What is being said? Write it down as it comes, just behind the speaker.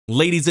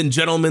Ladies and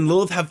gentlemen,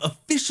 Lilith have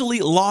officially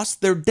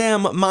lost their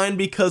damn mind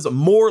because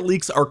more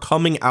leaks are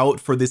coming out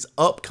for this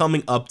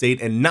upcoming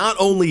update. And not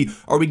only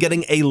are we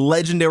getting a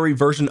legendary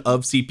version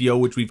of Scipio,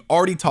 which we've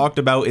already talked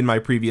about in my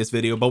previous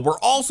video, but we're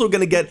also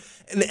going to get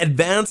an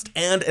advanced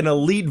and an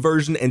elite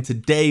version. And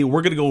today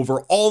we're going to go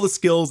over all the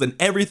skills and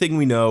everything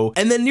we know.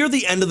 And then near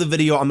the end of the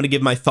video, I'm going to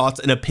give my thoughts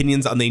and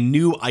opinions on the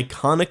new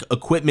iconic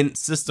equipment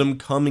system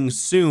coming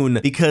soon,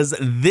 because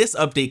this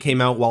update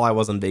came out while I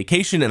was on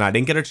vacation and I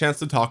didn't get a chance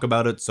to talk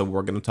about it. So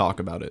we're going to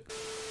talk about it.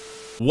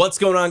 What's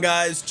going on,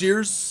 guys?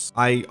 Cheers.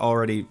 I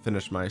already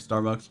finished my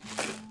Starbucks.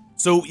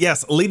 So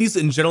yes, ladies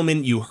and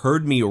gentlemen, you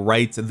heard me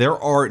right. There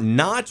are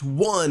not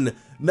one,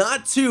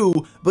 not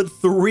two, but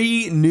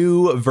three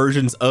new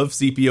versions of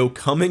Scipio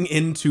coming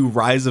into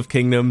Rise of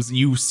Kingdoms.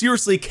 You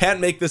seriously can't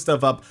make this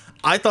stuff up.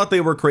 I thought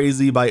they were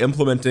crazy by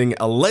implementing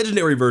a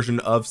legendary version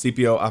of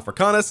Scipio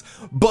Africanus,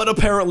 but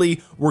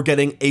apparently we're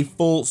getting a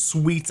full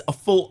suite, a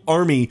full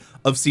army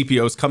of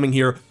Scipios coming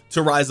here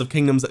to Rise of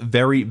Kingdoms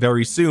very,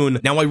 very soon.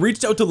 Now, I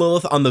reached out to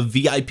Lilith on the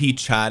VIP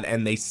chat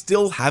and they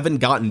still haven't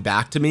gotten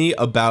back to me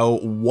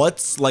about what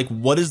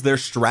is their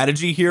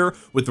strategy here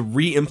with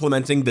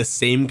re-implementing the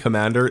same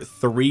commander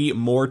 3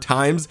 more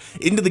times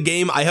into the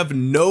game. I have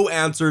no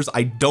answers.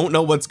 I don't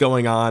know what's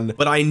going on,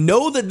 but I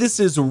know that this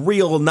is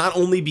real, not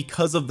only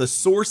because of the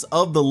source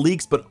of the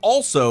leaks, but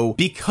also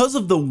because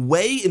of the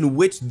way in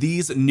which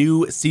these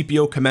new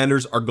Scipio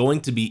commanders are going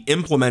to be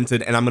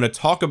implemented. And I'm going to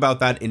talk about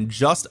that in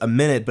just a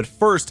minute. But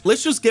first,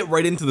 let's just get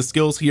right into the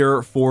skills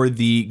here for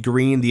the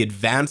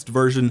advanced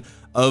version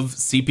of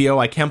Scipio.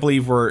 I can't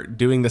believe we're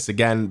doing this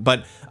again,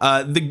 but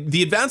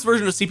the advanced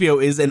version of Scipio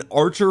is an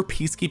archer,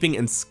 peacekeeping,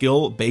 and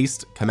skill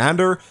based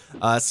commander.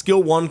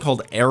 Skill 1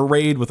 called Air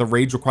Raid with a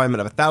rage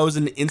requirement of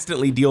 1,000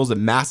 instantly deals a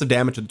massive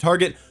damage to the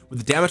target with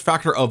a damage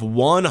factor of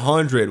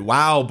 100.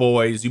 Wow,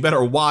 boys, you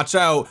better watch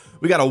out.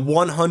 We got a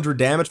 100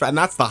 damage, and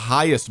that's the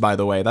highest, by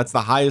the way. That's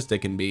the highest it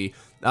can be.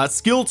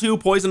 Skill 2,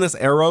 Poisonous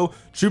Arrow.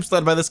 Troops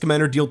led by this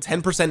commander deal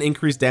 10%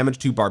 increased damage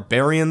to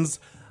barbarians.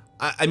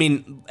 I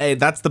mean, hey,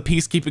 that's the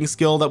peacekeeping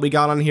skill that we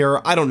got on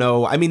here. I don't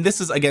know. I mean, this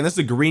is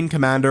a green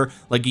commander.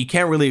 Like, you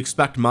can't really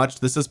expect much.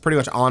 This is pretty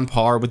much on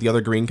par with the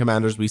other green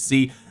commanders we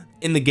see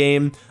in the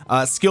game.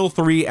 Skill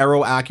 3,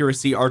 Arrow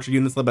Accuracy. Archer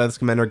units led by this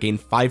commander gain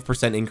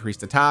 5%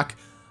 increased attack.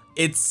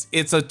 It's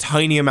a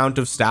tiny amount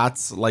of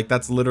stats, like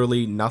that's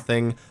literally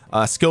nothing.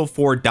 Skill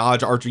 4,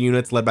 Dodge. Archer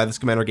units led by this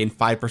commander gain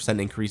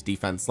 5% increased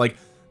defense. Like,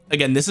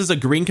 again, this is a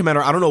green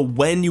commander. I don't know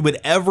when you would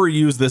ever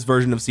use this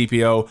version of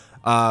Scipio.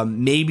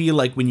 Maybe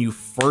like when you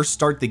first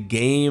start the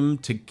game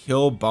to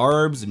kill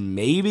barbs,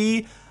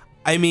 maybe.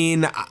 I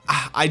mean,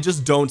 I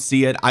just don't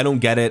see it. I don't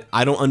get it.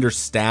 I don't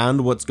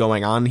understand what's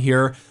going on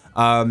here.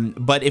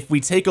 But if we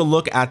take a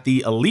look at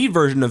the elite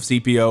version of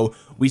Scipio,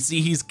 we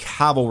see he's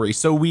cavalry.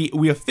 So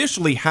we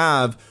officially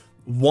have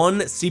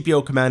one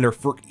Scipio commander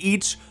for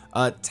each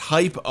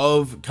type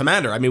of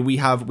commander. I mean, we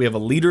have a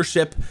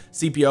leadership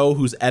Scipio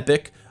who's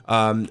epic.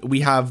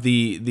 We have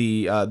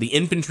the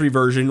infantry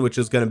version, which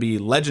is going to be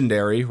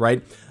legendary,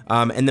 right?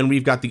 And then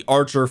we've got the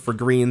archer for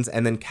greens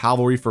and then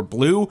cavalry for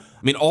blue.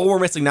 I mean, all we're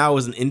missing now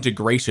is an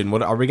integration.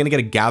 What are we going to get,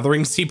 a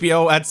gathering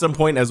Scipio at some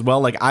point as well?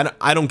 Like,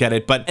 I don't get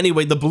it. But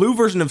anyway, the blue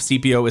version of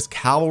Scipio is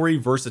cavalry,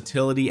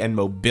 versatility, and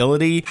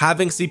mobility.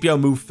 Having Scipio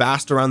move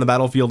fast around the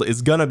battlefield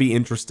is going to be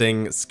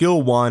interesting.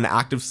 Skill 1,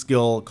 active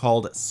skill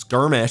called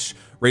Skirmish,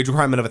 rage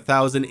requirement of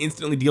 1,000,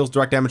 instantly deals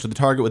direct damage to the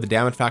target with a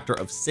damage factor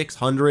of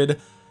 600.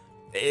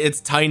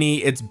 It's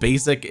tiny, it's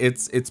basic,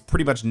 it's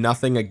pretty much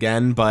nothing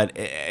again, but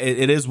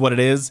it is what it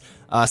is.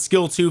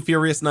 Skill 2,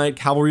 Furious Knight.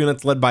 Cavalry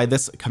units led by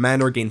this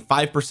commander gain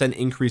 5%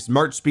 increased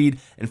march speed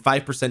and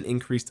 5%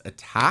 increased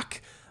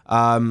attack.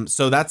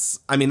 So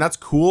that's, I mean, that's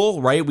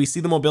cool, right? We see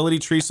the mobility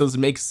tree, so it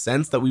makes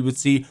sense that we would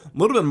see a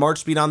little bit of march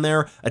speed on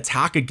there.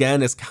 Attack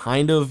again is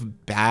kind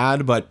of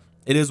bad, but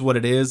it is what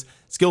it is.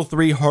 Skill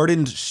 3,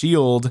 Hardened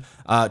Shield.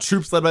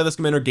 Troops led by this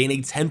commander gain a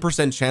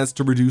 10% chance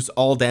to reduce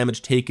all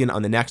damage taken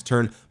on the next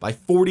turn by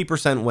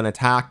 40% when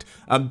attacked.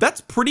 That's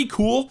pretty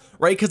cool,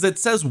 right? Because it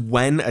says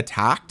when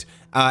attacked,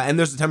 and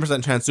there's a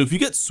 10% chance. So if you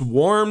get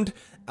swarmed,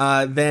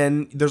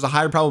 then there's a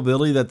higher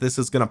probability that this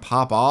is going to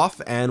pop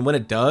off. And when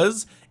it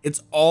does,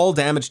 it's all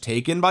damage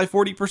taken by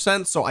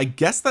 40%. So I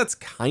guess that's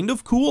kind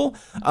of cool,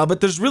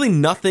 but there's really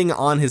nothing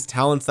on his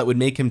talents that would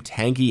make him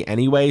tanky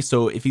anyway.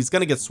 So if he's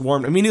going to get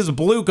swarmed, I mean, he's a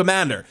blue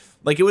commander.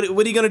 Like, what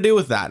are you going to do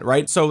with that,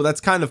 right? So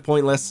that's kind of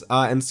pointless.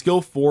 And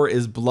skill 4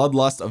 is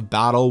Bloodlust of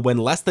Battle. When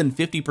less than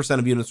 50%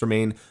 of units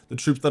remain, the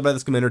troops led by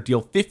this commander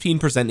deal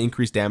 15%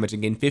 increased damage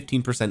and gain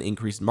 15%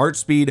 increased march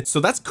speed. So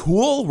that's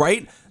cool,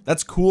 right?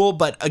 That's cool,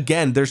 but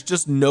again, there's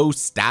just no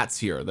stats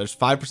here. There's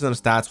 5%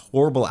 of stats,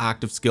 horrible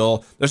active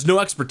skill. There's no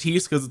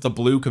expertise because it's a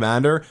blue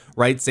commander,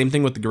 right? Same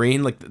thing with the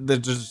green. Like, there's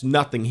just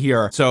nothing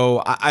here.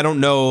 So I don't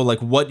know like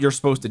what you're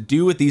supposed to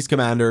do with these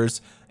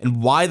commanders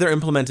and why they're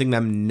implementing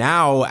them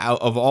now out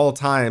of all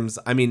times.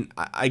 I mean,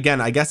 again,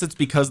 I guess it's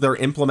because they're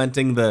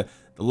implementing the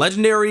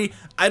legendary.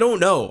 I don't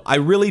know. I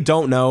really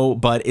don't know,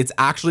 but it's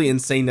actually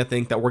insane to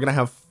think that we're gonna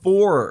have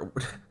 4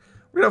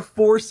 We're gonna have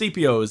 4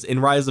 Scipios in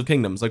Rise of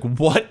Kingdoms. Like,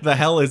 what the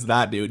hell is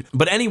that, dude?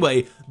 But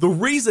anyway, the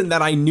reason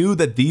that I knew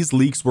that these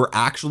leaks were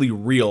actually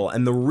real,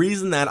 and the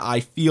reason that I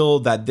feel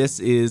that this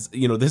is,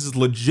 you know, this is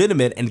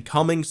legitimate and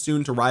coming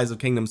soon to Rise of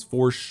Kingdoms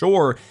for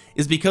sure,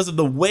 is because of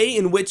the way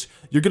in which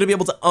you're going to be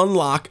able to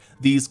unlock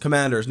these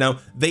commanders. Now,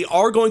 they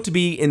are going to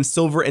be in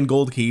silver and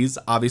gold keys,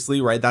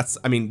 obviously, right? That's,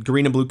 I mean,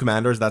 green and blue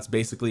commanders, that's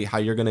basically how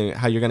you're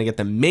gonna get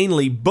them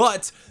mainly.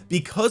 But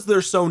because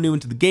they're so new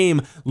into the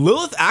game,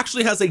 Lilith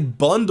actually has a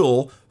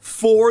bundle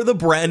for the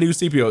brand new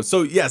CPOs.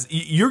 So yes,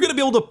 you're gonna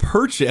be able to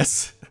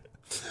purchase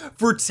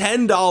for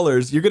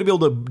 $10, you're gonna be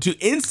able to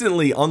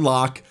instantly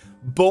unlock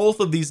both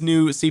of these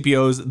new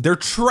CPOs. They're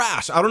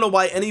trash. I don't know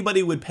why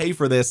anybody would pay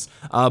for this,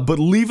 but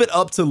leave it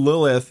up to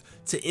Lilith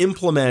to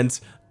implement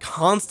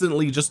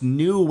constantly just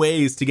new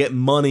ways to get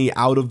money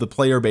out of the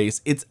player base.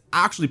 It's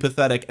actually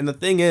pathetic. And the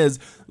thing is,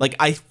 like,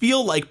 I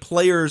feel like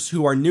players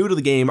who are new to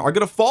the game are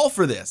gonna fall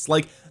for this.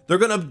 Like,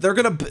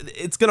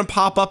 it's gonna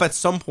pop up at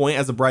some point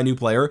as a brand new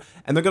player,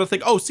 and they're gonna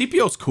think, oh,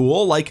 CPO's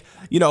cool, like,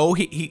 you know,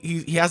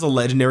 he has a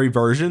legendary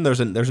version, there's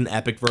an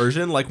epic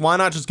version, like, why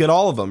not just get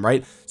all of them,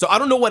 right? So I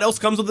don't know what else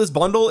comes with this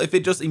bundle, if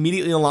it just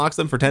immediately unlocks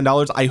them for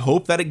 $10. I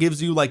hope that it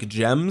gives you like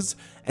gems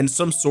and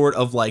some sort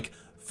of like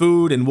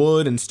food and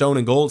wood and stone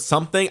and gold,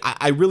 something.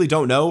 I really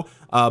don't know,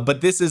 but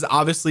this is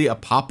obviously a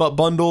pop-up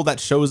bundle that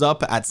shows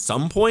up at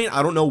some point.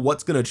 I don't know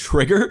what's going to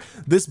trigger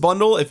this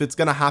bundle, if it's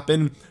going to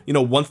happen, you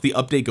know, once the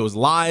update goes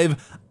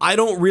live. I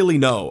don't really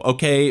know,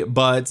 okay?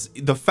 But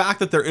the fact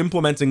that they're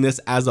implementing this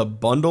as a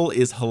bundle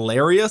is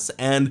hilarious,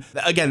 and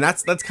again,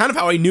 that's kind of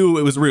how I knew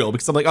it was real,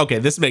 because I'm like, okay,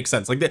 this makes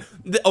sense. Like,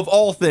 of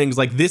all things,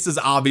 like, this is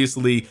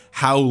obviously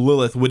how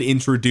Lilith would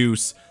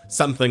introduce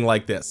something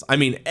like this. I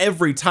mean,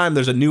 every time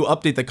there's a new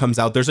update that comes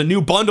out, there's a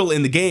new bundle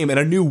in the game and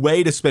a new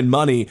way to spend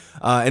money,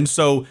 and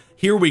so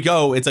here we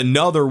go. It's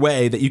another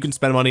way that you can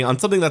spend money on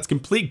something that's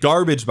complete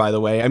garbage, by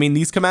the way. I mean,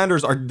 these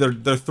commanders are,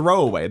 they're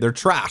throwaway, they're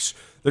trash.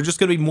 They're just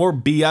gonna be more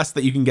BS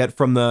that you can get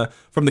from the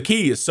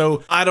keys.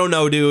 So I don't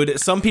know, dude.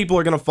 Some people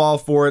are gonna fall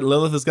for it.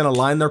 Lilith is gonna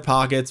line their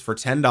pockets for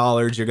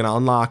 $10. You're gonna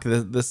unlock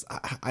this.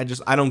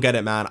 I don't get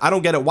it, man. I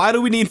don't get it. Why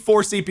do we need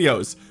 4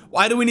 CPOs?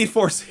 Why do we need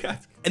 4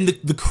 CPOs? And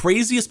the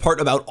craziest part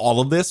about all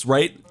of this,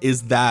 right,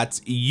 is that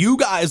you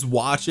guys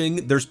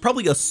watching, there's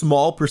probably a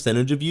small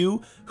percentage of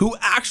you who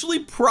actually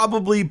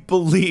probably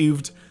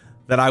believed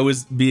that I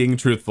was being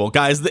truthful.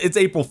 Guys, it's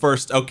April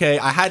 1st, okay?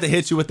 I had to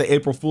hit you with the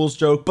April Fool's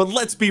joke, but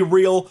let's be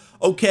real,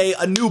 okay?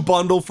 A new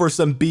bundle for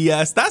some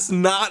BS, that's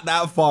not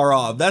that far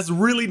off. That's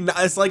really not,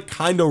 it's like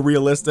kind of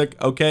realistic,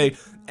 okay?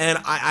 And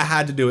I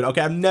had to do it,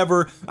 okay? I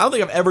don't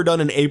think I've ever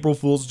done an April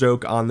Fool's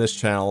joke on this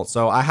channel,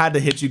 so I had to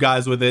hit you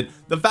guys with it.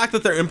 The fact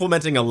that they're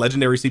implementing a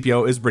legendary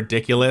CPO is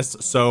ridiculous,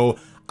 so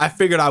I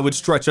figured I would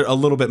stretch it a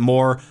little bit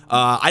more.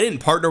 I didn't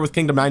partner with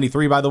Kingdom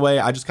 93, by the way.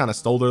 I just kind of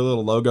stole their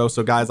little logo,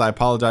 so guys, I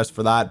apologize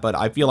for that, but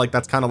I feel like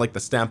that's kind of like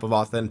the stamp of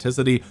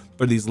authenticity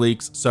for these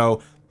leaks.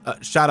 So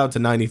shout out to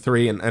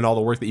 93 and all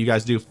the work that you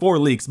guys do for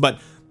leaks. But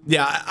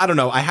yeah, I don't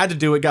know, I had to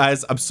do it,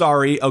 guys. I'm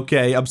sorry,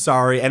 okay, I'm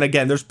sorry. And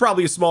again, there's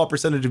probably a small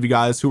percentage of you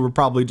guys who were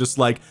probably just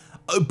like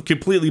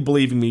completely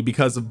believing me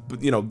because of,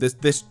 you know,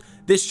 this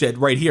shit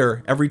right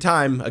here. Every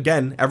time there's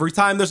an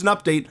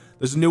update,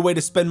 there's a new way to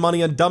spend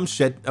money on dumb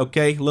shit.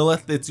 Okay,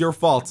 Lilith, it's your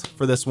fault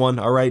for this one.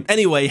 All right,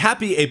 anyway,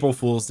 happy April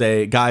Fool's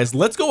Day, guys.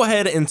 Let's go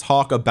ahead and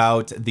talk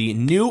about the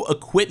new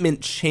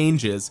equipment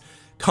changes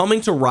coming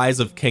to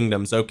Rise of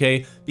Kingdoms,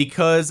 okay?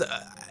 Because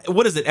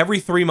what is it,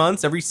 every 3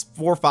 months, every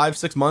 4, 5,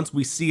 6 months,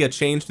 we see a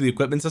change to the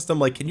equipment system.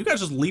 Like, can you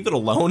guys just leave it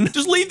alone?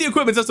 Just leave the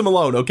equipment system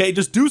alone, okay?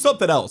 Just do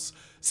something else.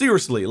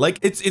 Seriously, like,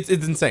 it's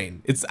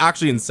insane. It's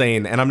actually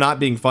insane, and I'm not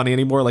being funny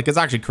anymore. Like, it's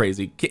actually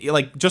crazy.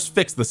 Like, just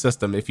fix the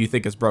system if you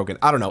think it's broken.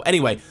 I don't know.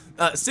 Anyway,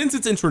 since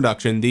its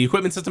introduction, the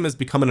equipment system has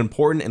become an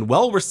important and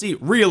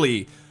well-received,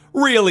 really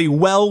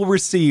well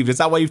received. Is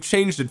that why you've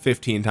changed it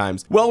 15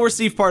 times? Well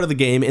received part of the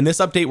game. In this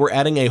update, we're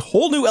adding a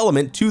whole new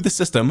element to the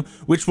system,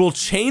 which will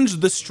change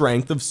the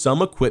strength of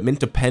some equipment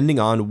depending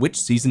on which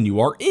season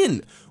you are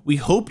in. We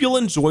hope you'll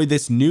enjoy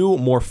this new,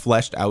 more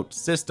fleshed out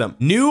system.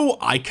 New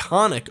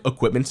iconic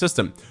equipment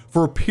system.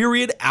 For a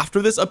period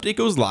after this update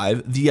goes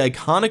live, the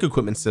iconic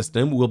equipment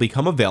system will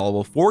become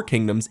available for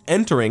kingdoms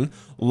entering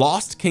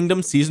Lost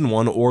Kingdom Season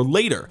 1 or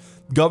later.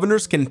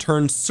 Governors can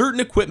turn certain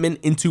equipment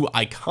into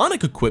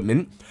iconic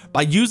equipment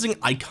by using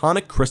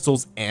iconic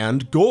crystals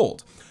and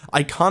gold.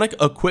 Iconic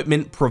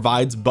equipment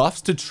provides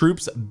buffs to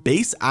troops'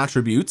 base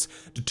attributes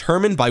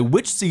determined by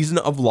which season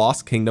of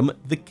Lost Kingdom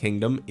the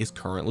kingdom is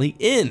currently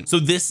in. So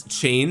this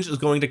change is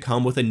going to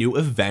come with a new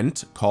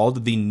event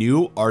called the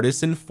New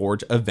Artisan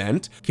Forge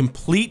event.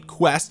 Complete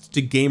quests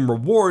to gain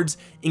rewards,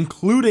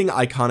 including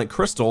iconic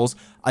crystals.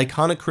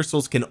 Iconic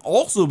crystals can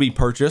also be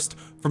purchased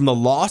from the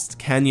Lost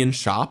Canyon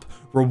shop.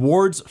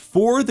 Rewards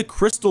for the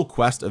Crystal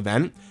Quest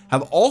event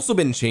have also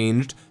been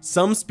changed.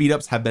 Some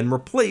speed-ups have been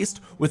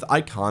replaced with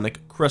iconic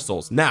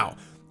crystals. Now,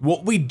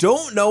 what we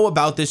don't know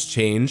about this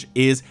change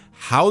is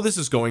how this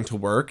is going to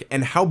work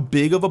and how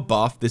big of a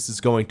buff this is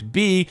going to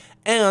be,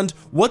 and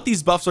what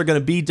these buffs are going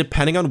to be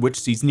depending on which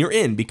season you're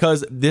in,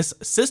 because this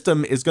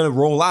system is going to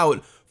roll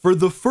out for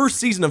the first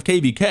season of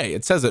KVK.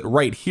 It says it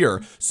right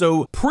here.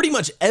 So pretty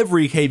much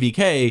every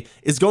KVK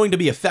is going to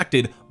be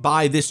affected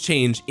by this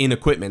change in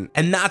equipment,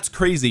 and that's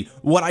crazy.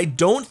 What I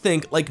don't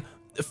think, like,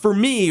 for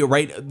me,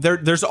 right,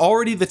 there's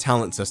already the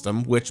talent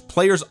system, which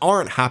players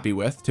aren't happy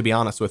with, to be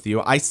honest with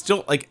you. I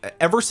still, like,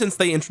 ever since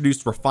they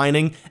introduced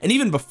refining, and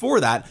even before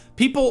that,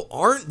 people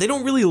they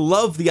don't really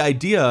love the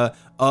idea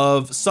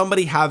of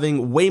somebody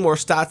having way more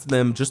stats than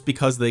them just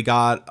because they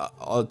got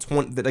a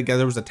 20, like,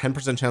 there was a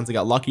 10% chance they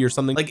got lucky or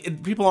something.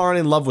 Like, people aren't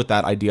in love with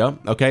that idea,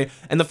 okay?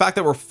 And the fact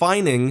that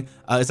refining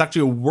is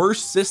actually a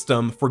worse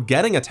system for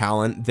getting a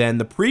talent than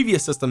the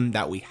previous system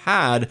that we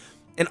had.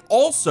 And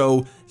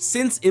also,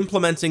 since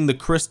implementing the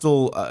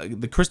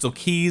crystal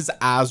keys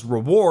as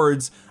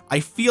rewards, I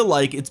feel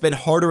like it's been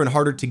harder and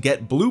harder to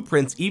get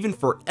blueprints, even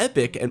for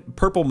epic and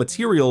purple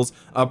materials,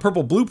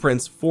 purple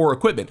blueprints for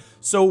equipment.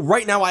 So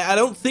right now, I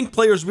don't think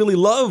players really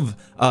love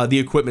the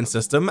equipment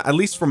system, at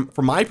least from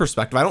my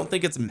perspective. I don't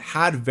think it's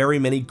had very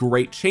many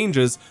great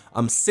changes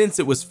since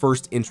it was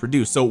first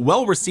introduced. So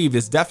well received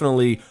is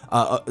definitely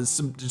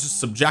just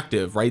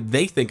subjective, right?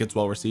 They think it's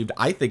well received.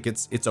 I think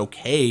it's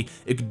okay.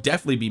 It could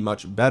definitely be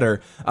much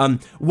better.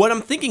 What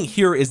I'm thinking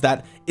here is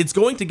that it's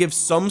going to give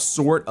some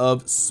sort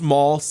of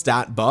small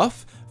stat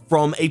buff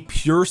from a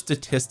pure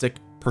statistic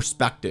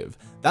perspective.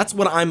 That's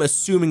what I'm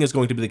assuming is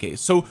going to be the case.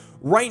 So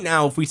right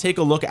now, if we take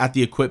a look at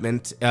the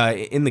equipment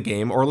in the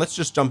game, or let's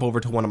just jump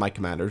over to one of my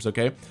commanders,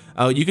 okay?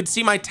 You can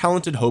see my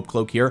talented hope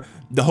cloak here.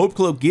 The hope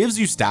cloak gives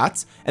you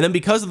stats, and then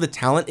because of the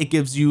talent, it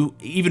gives you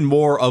even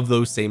more of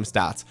those same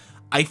stats.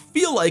 I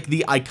feel like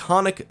the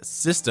iconic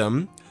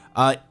system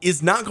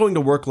is not going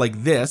to work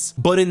like this,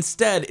 but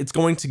instead it's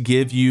going to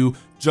give you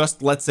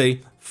just, let's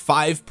say,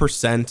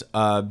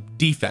 5%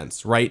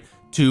 defense, right,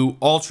 to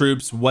all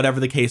troops, whatever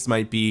the case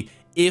might be,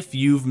 if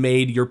you've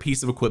made your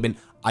piece of equipment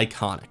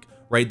iconic,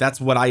 right?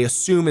 That's what I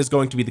assume is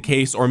going to be the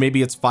case. Or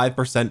maybe it's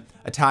 5%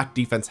 attack,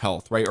 defense,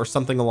 health, right, or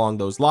something along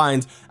those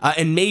lines.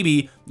 And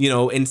maybe, you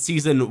know, in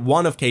season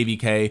 1 of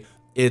KVK,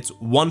 it's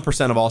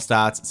 1% of all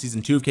stats.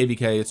 Season 2 of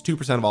KVK, it's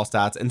 2% of all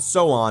stats, and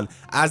so on.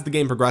 As the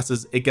game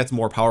progresses, it gets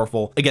more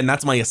powerful. Again,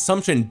 that's my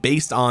assumption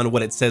based on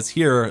what it says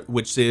here,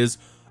 which is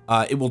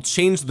it will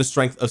change the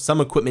strength of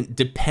some equipment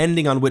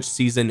depending on which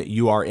season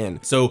you are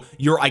in. So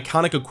your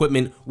iconic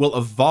equipment will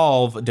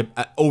evolve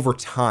over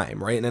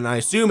time, right? And I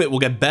assume it will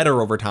get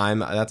better over time.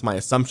 That's my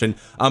assumption.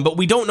 But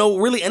we don't know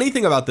really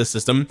anything about this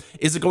system.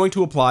 Is it going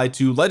to apply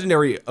to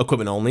legendary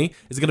equipment only?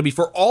 Is it going to be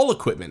for all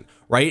equipment,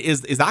 right?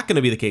 Is that going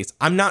to be the case?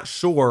 I'm not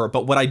sure,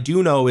 but what I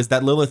do know is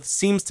that Lilith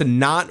seems to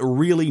not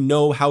really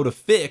know how to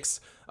fix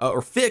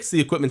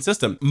the equipment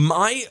system.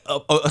 My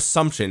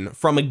assumption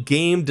from a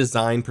game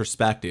design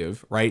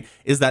perspective, right,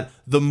 is that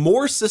the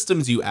more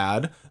systems you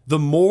add, the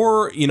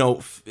more, you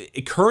know,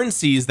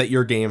 currencies that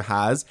your game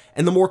has,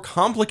 and the more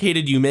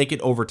complicated you make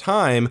it over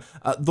time,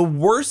 the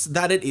worse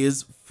that it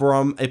is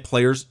from a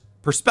player's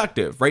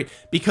perspective, right?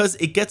 Because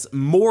it gets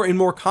more and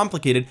more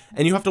complicated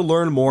and you have to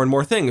learn more and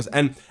more things.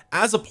 And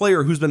as a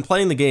player who's been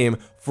playing the game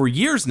for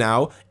years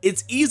now,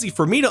 it's easy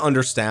for me to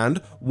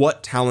understand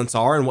what talents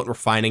are and what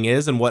refining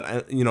is and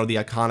what, you know, the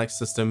iconic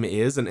system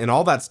is and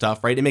all that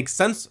stuff, right? It makes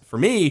sense for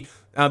me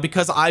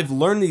because I've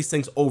learned these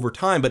things over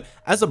time. But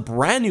as a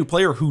brand new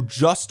player who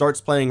just starts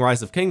playing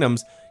Rise of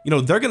Kingdoms, you know,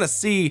 they're gonna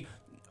see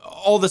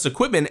all this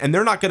equipment and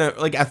they're not gonna,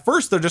 like, at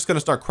first they're just gonna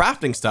start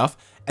crafting stuff,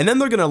 and then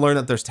they're gonna learn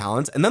that there's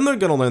talents, and then they're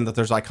gonna learn that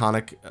there's an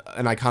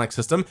iconic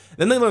system,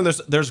 then they learn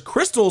there's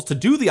crystals to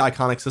do the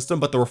iconic system,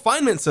 but the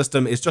refinement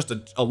system is just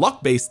a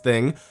luck-based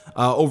thing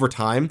over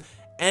time.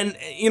 And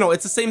you know,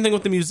 it's the same thing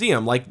with the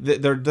museum. Like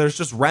there's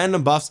just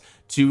random buffs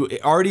to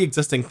already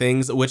existing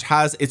things, which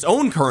has its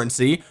own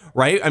currency,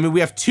 right? I mean,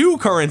 we have 2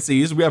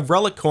 currencies. We have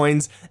relic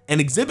coins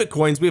and exhibit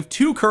coins. We have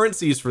 2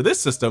 currencies for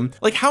this system.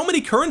 Like, how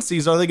many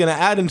currencies are they going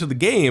to add into the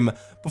game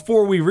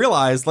before we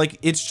realize, like,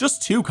 it's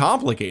just too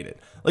complicated?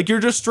 Like, you're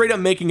just straight up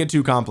making it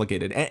too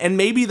complicated. And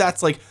maybe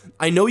that's, like,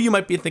 I know you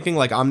might be thinking,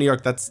 like,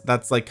 Omniarch,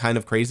 that's like kind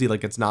of crazy.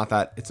 Like, it's not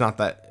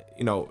that,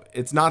 you know,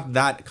 it's not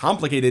that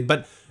complicated.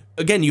 But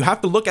again, you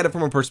have to look at it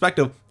from a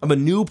perspective of a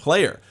new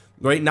player,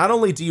 right? Not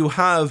only do you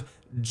have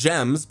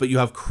gems, but you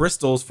have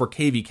crystals for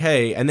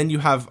KVK, and then you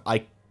have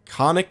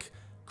iconic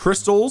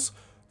crystals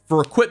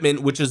for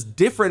equipment, which is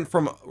different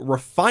from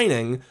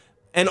refining.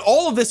 And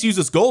all of this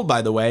uses gold,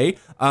 by the way,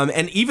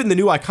 and even the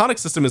new iconic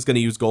system is going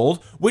to use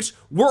gold, which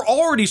we're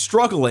already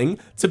struggling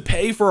to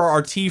pay for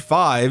our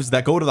T5s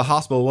that go to the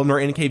hospital when we're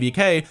in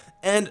KVK.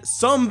 And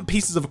some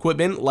pieces of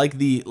equipment, like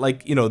the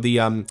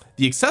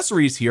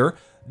accessories here,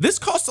 this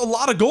costs a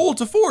lot of gold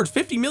to forge.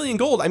 50 million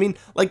gold. I mean,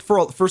 like,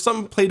 for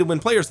some play to win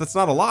players, that's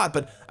not a lot,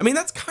 but I mean,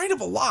 that's kind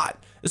of a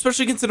lot,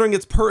 especially considering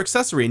it's per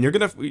accessory, and you're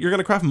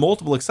gonna craft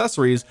multiple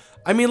accessories.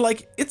 I mean,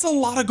 like, it's a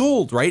lot of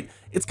gold, right?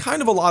 It's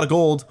kind of a lot of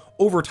gold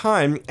over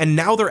time, and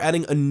now they're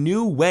adding a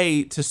new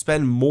way to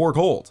spend more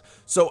gold.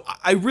 So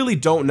I really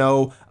don't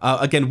know.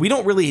 Again, we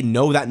don't really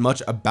know that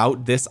much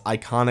about this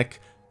iconic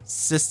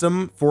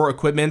system for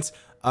equipment.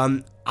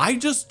 I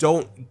just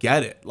don't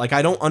get it. Like,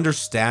 I don't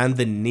understand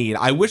the need.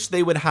 I wish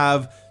they would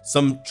have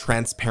some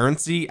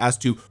transparency as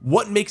to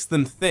what makes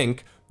them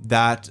think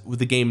that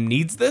the game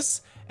needs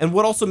this, and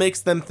what also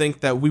makes them think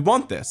that we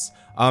want this.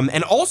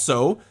 And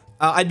also,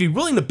 I'd be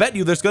willing to bet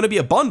you there's going to be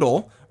a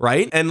bundle,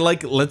 right? And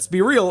like, let's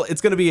be real,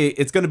 it's going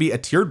to be a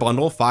tiered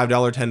bundle, $5,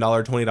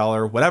 $10,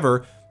 $20,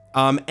 whatever.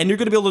 And you're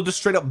going to be able to just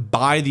straight up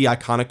buy the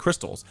iconic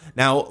crystals.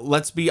 Now,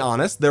 let's be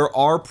honest, there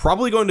are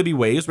probably going to be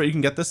ways where you can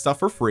get this stuff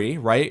for free,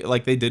 right?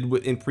 Like they did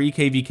in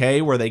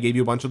pre-KVK, where they gave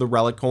you a bunch of the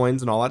relic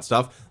coins and all that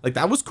stuff. Like,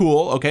 that was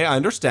cool. Okay, I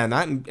understand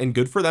that, and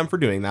good for them for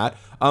doing that.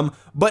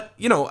 But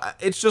you know,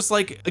 it's just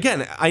like,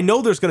 again, I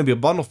know there's going to be a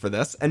bundle for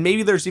this, and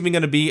maybe there's even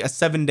going to be a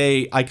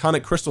 7-day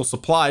iconic crystal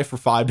supply for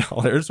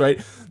 $5,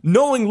 right?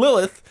 Knowing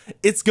Lilith,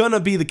 it's gonna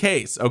be the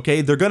case.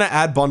 Okay, they're gonna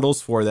add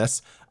bundles for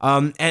this.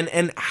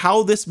 And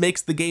how this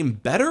makes the game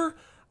better,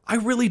 I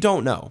really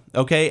don't know.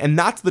 Okay, and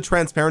that's the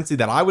transparency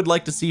that I would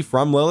like to see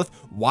from Lilith.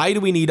 Why do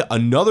we need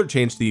another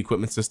change to the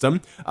equipment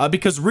system?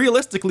 Because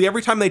realistically,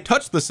 every time they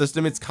touch the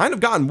system, it's kind of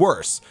gotten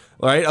worse,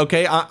 right?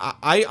 Okay,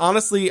 I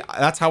honestly,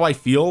 that's how I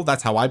feel.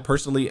 That's how I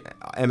personally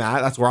am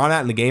at. That's where I'm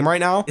at in the game right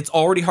now. It's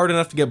already hard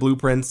enough to get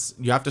blueprints.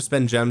 You have to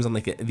spend gems on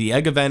like the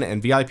egg event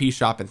and VIP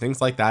shop and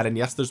things like that. And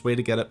yes, there's a way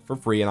to get it for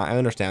free, and I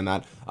understand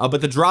that. But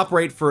the drop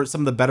rate for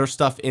some of the better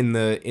stuff in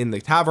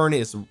the tavern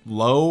is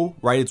low,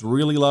 right? It's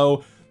really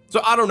low. So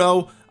I don't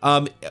know.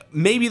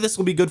 Maybe this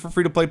will be good for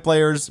free-to-play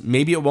players.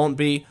 Maybe it won't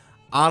be.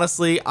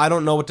 Honestly, I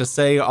don't know what to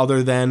say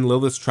other than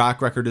Lilith's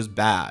track record is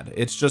bad.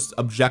 It's just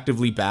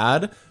objectively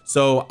bad.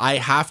 So I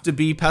have to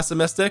be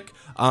pessimistic.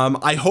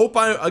 I hope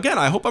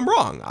I'm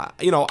wrong.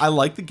 You know, I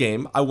like the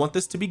game. I want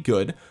this to be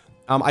good.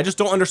 I just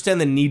don't understand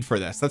the need for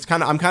this.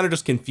 I'm kind of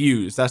just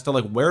confused as to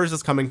like, where is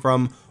this coming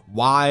from?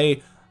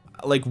 Why?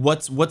 Like,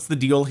 what's the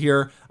deal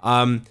here?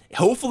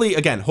 Hopefully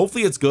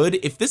it's good.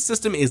 If this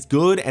system is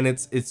good and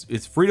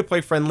it's free to play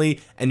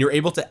friendly, and you're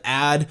able to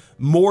add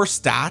more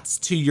stats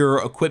to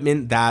your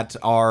equipment that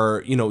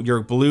are, you know,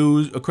 your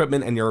blue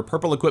equipment and your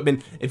purple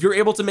equipment, if you're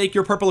able to make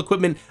your purple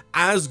equipment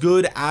as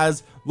good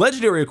as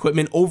legendary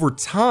equipment over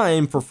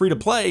time for free to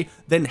play,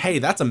 then hey,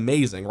 that's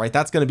amazing, right?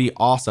 That's going to be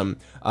awesome.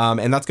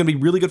 And that's going to be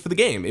really good for the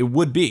game. It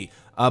would be.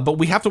 But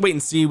we have to wait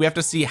and see. We have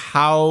to see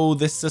how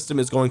this system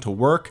is going to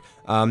work,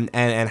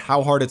 and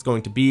how hard it's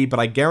going to be. But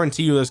I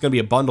guarantee you there's going to be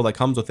a bundle that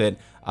comes with it,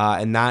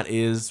 and that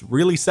is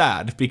really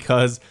sad,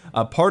 because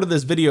part of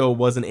this video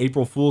was an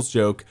April Fool's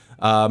joke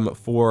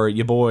for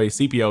your boy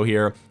Scipio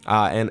here,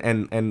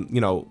 and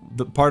you know,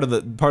 the part of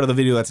the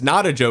video that's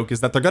not a joke is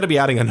that they're going to be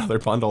adding another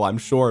bundle, I'm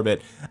sure of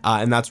it,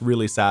 and that's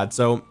really sad.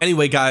 So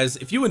anyway, guys,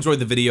 if you enjoyed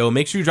the video,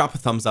 make sure you drop a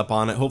thumbs up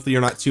on it. Hopefully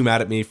you're not too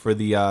mad at me for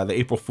the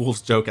April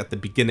Fool's joke at the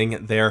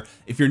beginning there.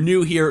 If you're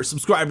new here,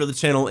 subscribe to the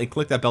channel and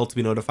click that bell to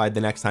be notified the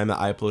next time that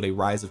I upload a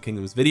Rise of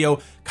Kingdoms video.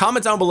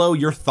 Comment down below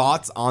your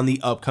thoughts on the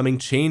upcoming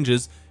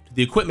changes to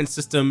the equipment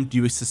system. Do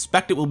you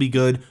suspect it will be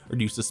good, or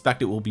do you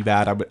suspect it will be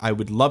bad? I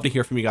would love to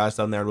hear from you guys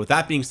down there. And with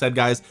that being said,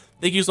 guys,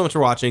 thank you so much for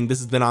watching. This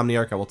has been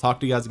Omniarch. I will talk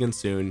to you guys again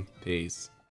soon. Peace.